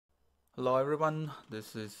Hello everyone,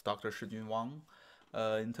 this is Dr. Shijun Wang.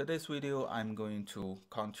 In today's video, I'm going to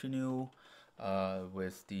continue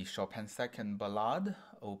with the Chopin Second Ballade,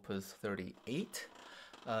 Opus 38.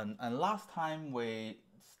 And last time we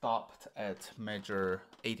stopped at measure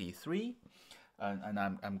 83, and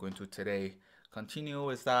I'm going to today continue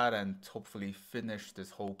with that and hopefully finish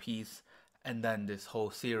this whole piece and then this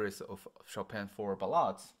whole series of Chopin 4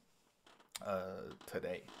 ballades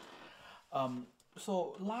today.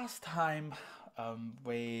 So last time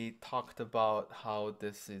we talked about how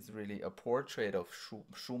this is really a portrait of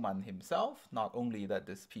Schumann himself, not only that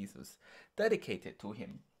this piece was dedicated to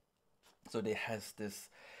him. So it has this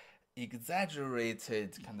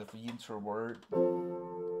exaggerated kind of introvert,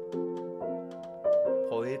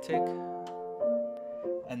 poetic,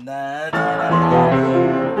 and then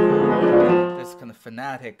this kind of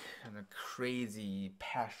fanatic and a crazy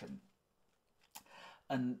passion.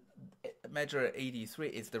 And measure 83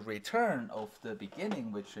 is the return of the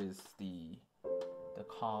beginning, which is the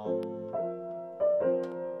calm.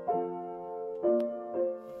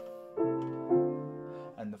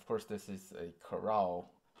 And of course, this is a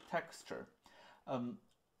chorale texture.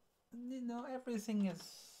 Everything is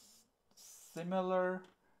similar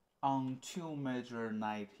until measure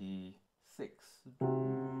 96.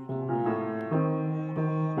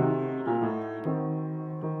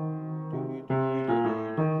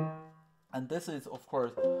 And this is, of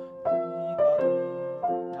course,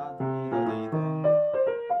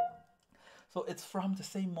 so it's from the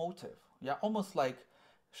same motive. Yeah, almost like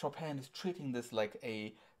Chopin is treating this like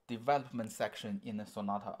a development section in a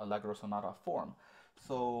sonata, allegro sonata form.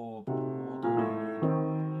 So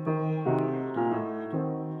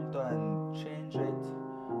then change it.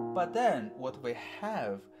 But then what we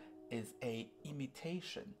have is a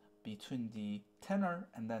imitation between the tenor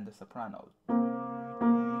and then the soprano.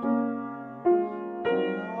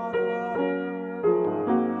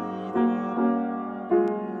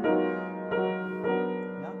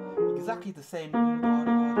 Exactly the same,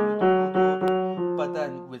 but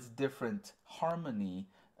then with different harmony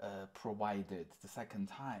provided the second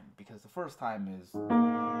time, because the first time is,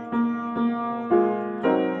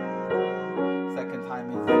 second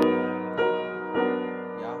time is,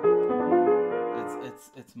 yeah,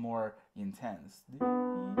 it's more intense.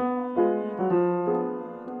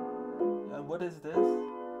 What is this?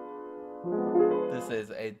 This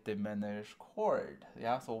is a diminished chord.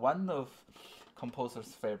 Yeah, so one of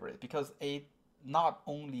composer's favorite, because it not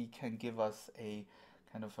only can give us a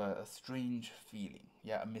kind of a strange feeling,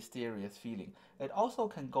 yeah, a mysterious feeling, it also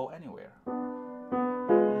can go anywhere.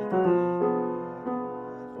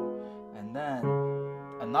 And then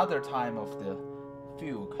another time of the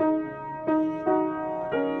fugue.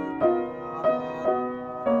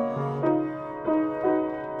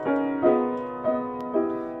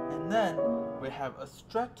 And then we have a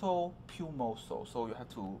stretto più mosso, so you have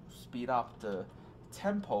to speed up the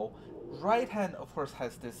tempo. Right hand, of course,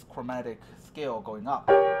 has this chromatic scale going up.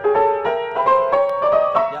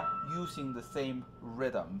 Yeah, using the same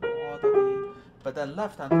rhythm. But then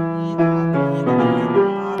left hand,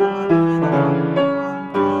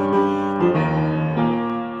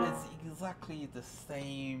 it's exactly the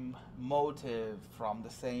same motive from the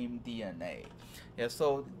same DNA. Yeah,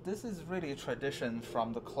 so this is really a tradition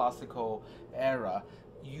from the classical era,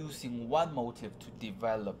 using one motive to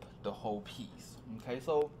develop the whole piece. Okay,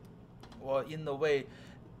 so, well, in a way,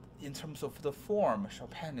 in terms of the form,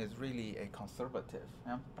 Chopin is really a conservative.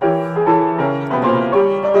 Yeah?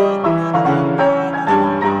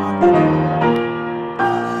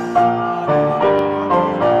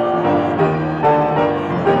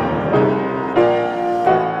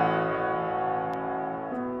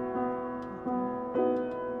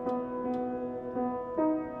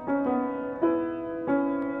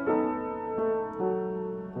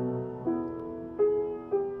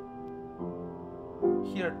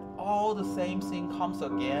 Here, all the same thing comes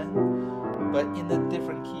again, but in a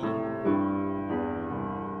different key.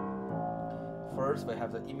 First, we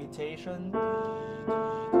have the imitation.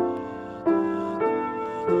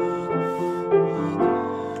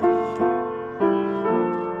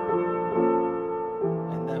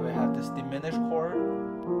 And then we have this diminished chord,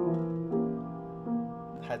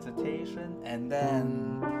 hesitation, and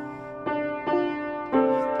then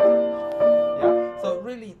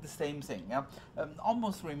really the same thing. Yeah,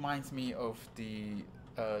 almost reminds me of the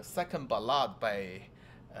second ballade by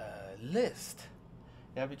Liszt.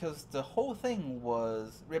 Yeah, because the whole thing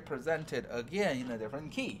was represented again in a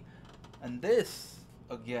different key, and this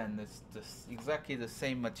again is exactly the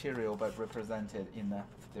same material but represented in a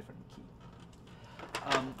different key.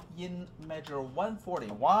 In measure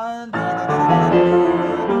 141,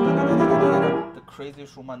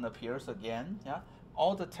 Matthew Schumann appears again. Yeah,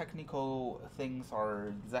 all the technical things are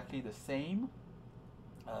exactly the same.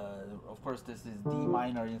 Of course, this is D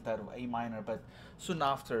minor instead of A minor, but soon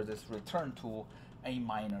after this return to A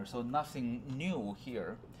minor, so nothing new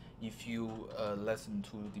here if you listen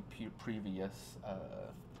to the previous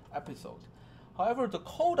episode. However, the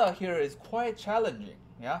coda here is quite challenging.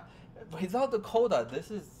 Yeah, without the coda, this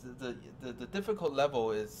is the difficult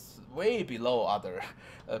level is way below other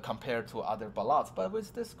compared to other ballads. But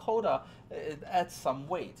with this coda, it adds some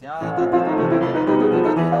weight. Yeah,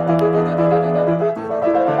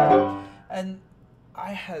 and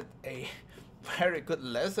I had a very good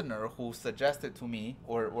listener who suggested to me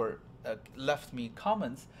or left me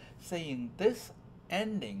comments saying this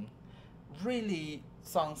ending really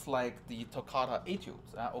sounds like the Toccata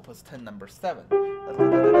Etudes, Opus 10, number 7.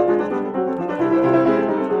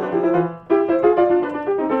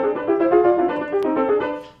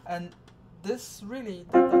 And this really,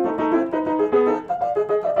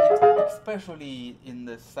 especially in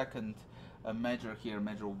the second measure here,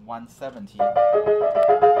 measure 170,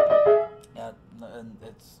 and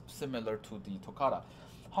it's similar to the toccata.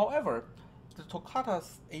 However, the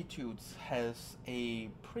Toccata's Etudes has a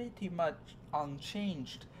pretty much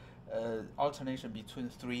unchanged alternation between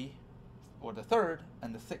 3 or the 3rd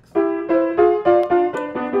and the 6th.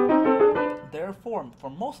 Therefore, for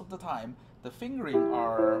most of the time, the fingering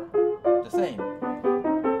are the same.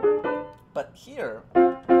 But here,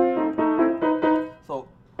 so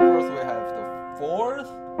first we have the 4th,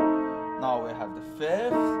 now we have the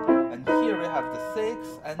 5th, and here we have the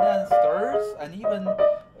 6th, and then 3rds, and even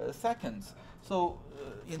 2nds. So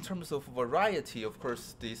in terms of variety, of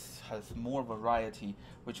course, this has more variety,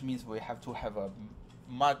 which means we have to have a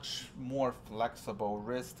much more flexible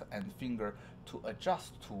wrist and finger to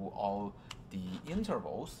adjust to all the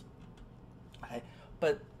intervals. Okay.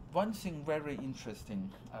 But one thing very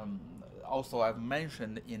interesting, also I've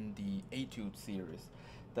mentioned in the Etude series,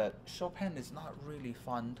 that Chopin is not really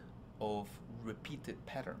fond of repeated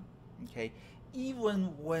pattern. Okay,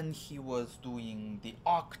 even when he was doing the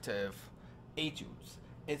octave etudes,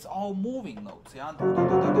 it's all moving notes. Yeah, and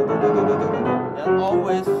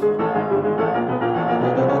always.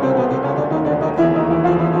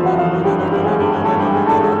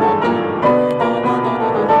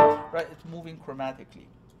 Right, it's moving chromatically.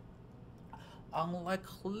 Unlike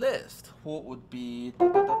Liszt, who would be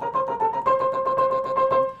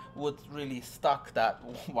would really stuck that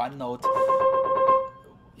one note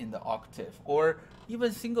in the octave, or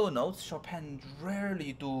even single notes. Chopin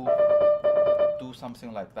rarely do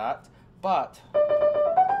something like that, but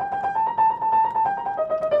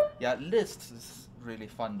yeah, Liszt is really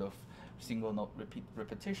fond of single note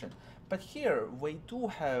repetition. But here we do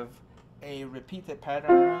have a repeated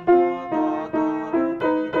pattern.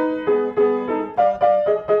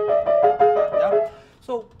 Yeah.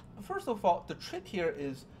 So first of all, the trick here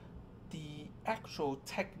is the actual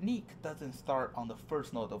technique doesn't start on the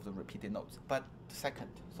first note of the repeated notes, but the second.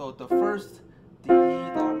 So the first,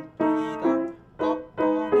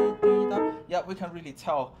 yeah, we can really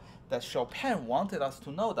tell that Chopin wanted us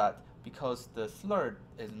to know that because the slur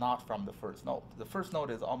is not from the first note. The first note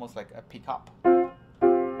is almost like a pickup.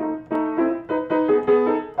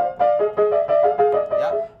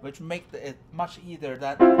 Yeah, which makes it much easier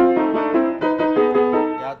than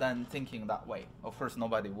thinking that way. Of course,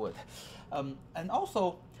 nobody would. And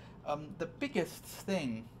also, the biggest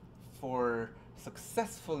thing for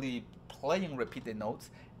successfully playing repeated notes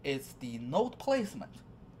is the note placement.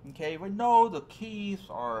 Okay, we know the keys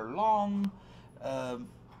are long.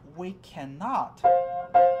 We cannot,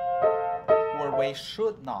 or we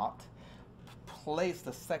should not, place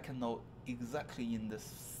the second note exactly in the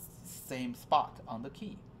same spot on the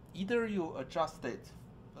key. Either you adjust it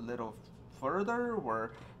a little further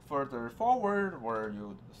or further forward, or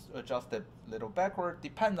you adjust it a little backward,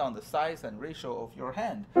 depends on the size and ratio of your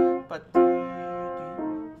hand. But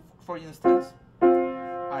for instance,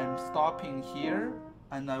 I'm stopping here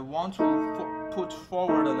and I want to put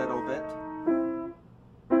forward a little bit.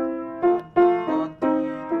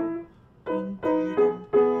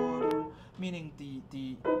 Meaning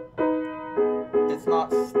it's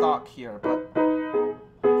not stuck here, but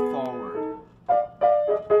forward.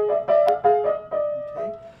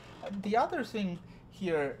 Okay. And the other thing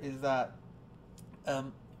here is that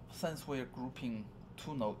since we're grouping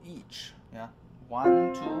 2 notes each, yeah,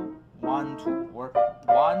 1 2 1 2, or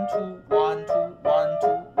 1 2 1 2 1 2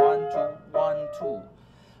 1 2 1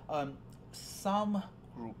 2. Some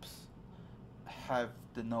groups have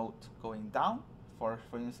the note going down. For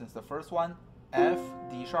instance, the first one, F,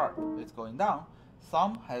 D sharp, it's going down.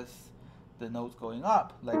 Some has the notes going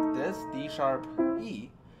up, like this, D sharp, E.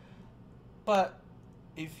 But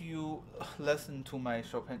if you listen to my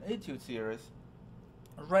Chopin Etude series,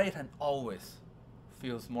 right hand always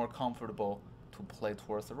feels more comfortable to play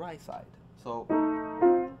towards the right side. So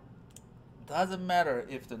doesn't matter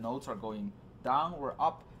if the notes are going down or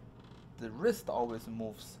up, the wrist always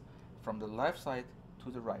moves from the left side to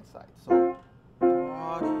the right side.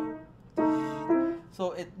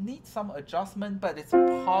 So it needs some adjustment, but it's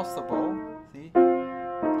possible, see,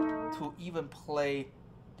 to even play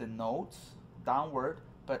the notes downward,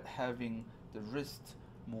 but having the wrist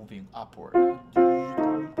moving upward.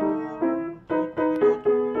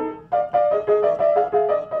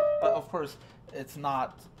 But of course, it's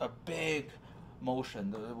not a big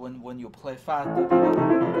motion. When you play fast,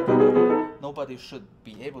 nobody should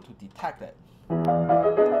be able to detect it.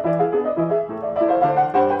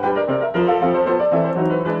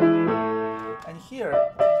 And here,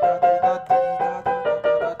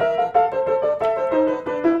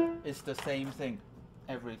 it's the same thing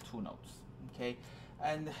every two notes. Okay,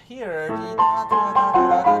 and here,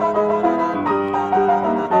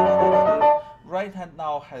 right hand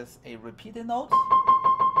now has a repeated note.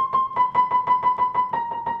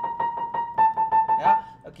 Yeah,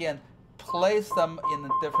 again, place them in a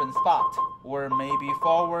different spot, or maybe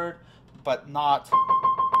forward, but not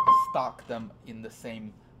stock them in the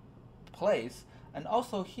same place. And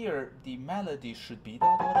also here, the melody should be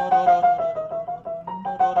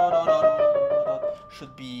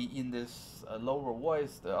in this lower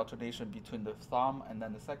voice, the alternation between the thumb and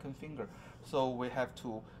then the second finger. So we have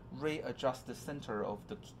to readjust the center of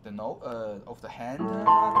the note of the hand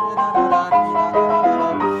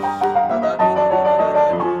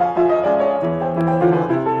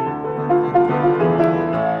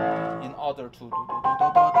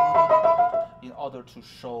in order to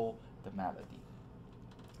show the melody.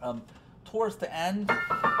 Towards the end,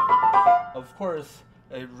 of course,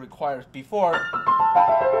 it requires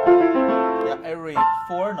every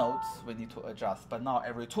 4 notes we need to adjust, but now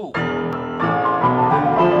every 2.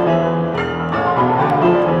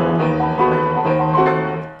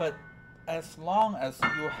 But as long as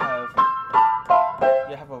you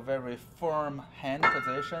have a very firm hand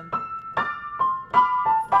position,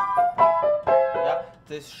 yeah,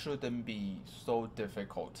 this shouldn't be so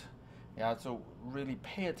difficult. Yeah, so really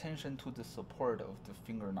pay attention to the support of the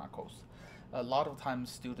finger knuckles. A lot of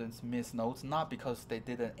times students miss notes not because they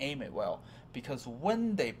didn't aim it well, because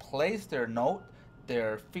when they place their note,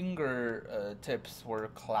 their finger tips were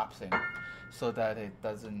collapsing, so that it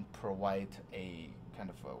doesn't provide a kind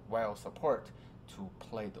of a well support to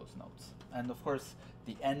play those notes. And of course,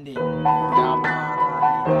 the ending.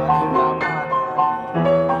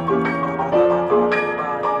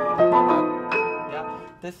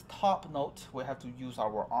 This top note, we have to use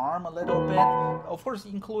our arm a little bit, of course,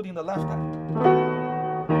 including the left hand.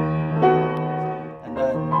 And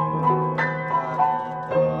then,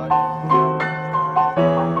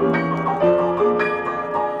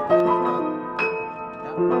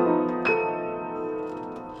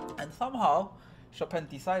 and somehow Chopin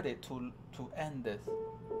decided to end this,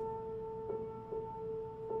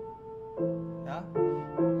 yeah,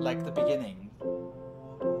 like the beginning.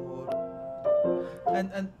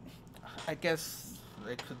 And I guess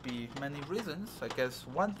there could be many reasons. I guess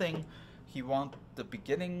one thing, he wants the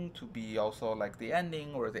beginning to be also like the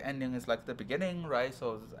ending, or the ending is like the beginning, right?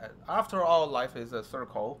 So after all, life is a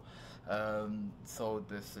circle. So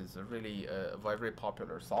this is a really very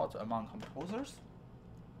popular thought among composers.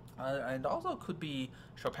 And also could be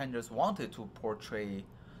Chopin just wanted to portray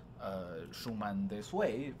Schumann this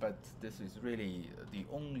way, but this is really the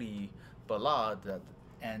only ballade that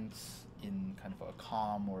ends in kind of a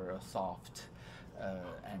calm or a soft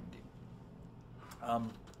ending.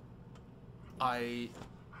 I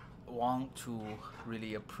want to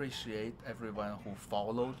really appreciate everyone who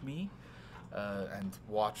followed me and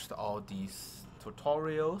watched all these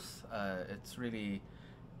tutorials. It's really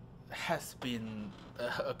has been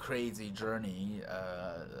a crazy journey.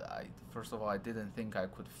 First of all, I didn't think I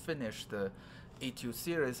could finish the Etude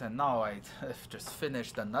series, and now I just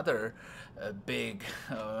finished another big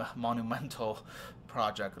monumental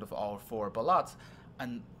project of all 4 ballades.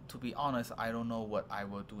 And to be honest, I don't know what I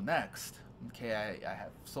will do next. Okay, I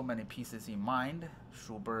have so many pieces in mind,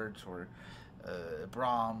 Schubert or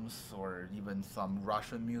Brahms or even some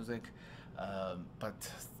Russian music,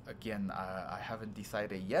 but again, I haven't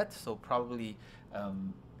decided yet. So probably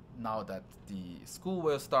now that the school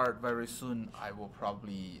will start very soon, I will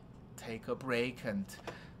probably take a break and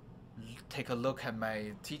take a look at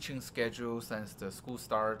my teaching schedule since the school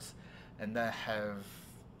starts, and then have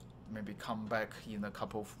maybe come back in a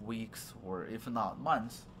couple of weeks or if not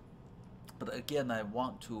months. But again, I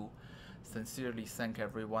want to sincerely thank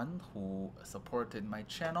everyone who supported my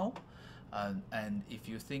channel. And if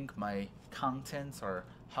you think my contents are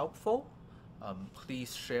helpful,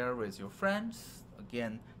 please share with your friends.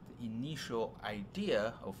 Again, the initial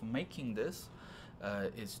idea of making this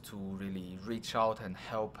is to really reach out and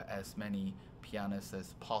help as many pianists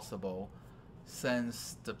as possible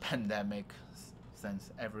since the pandemic,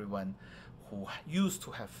 since everyone who used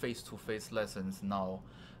to have face-to-face lessons now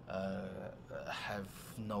have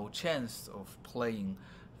no chance of playing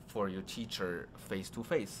for your teacher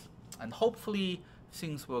face-to-face. And hopefully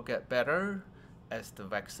things will get better as the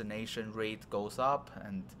vaccination rate goes up,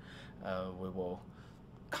 and we will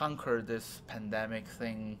conquer this pandemic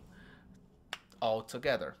thing all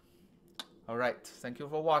together. All right, thank you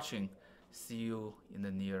for watching. See you in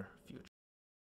the near future.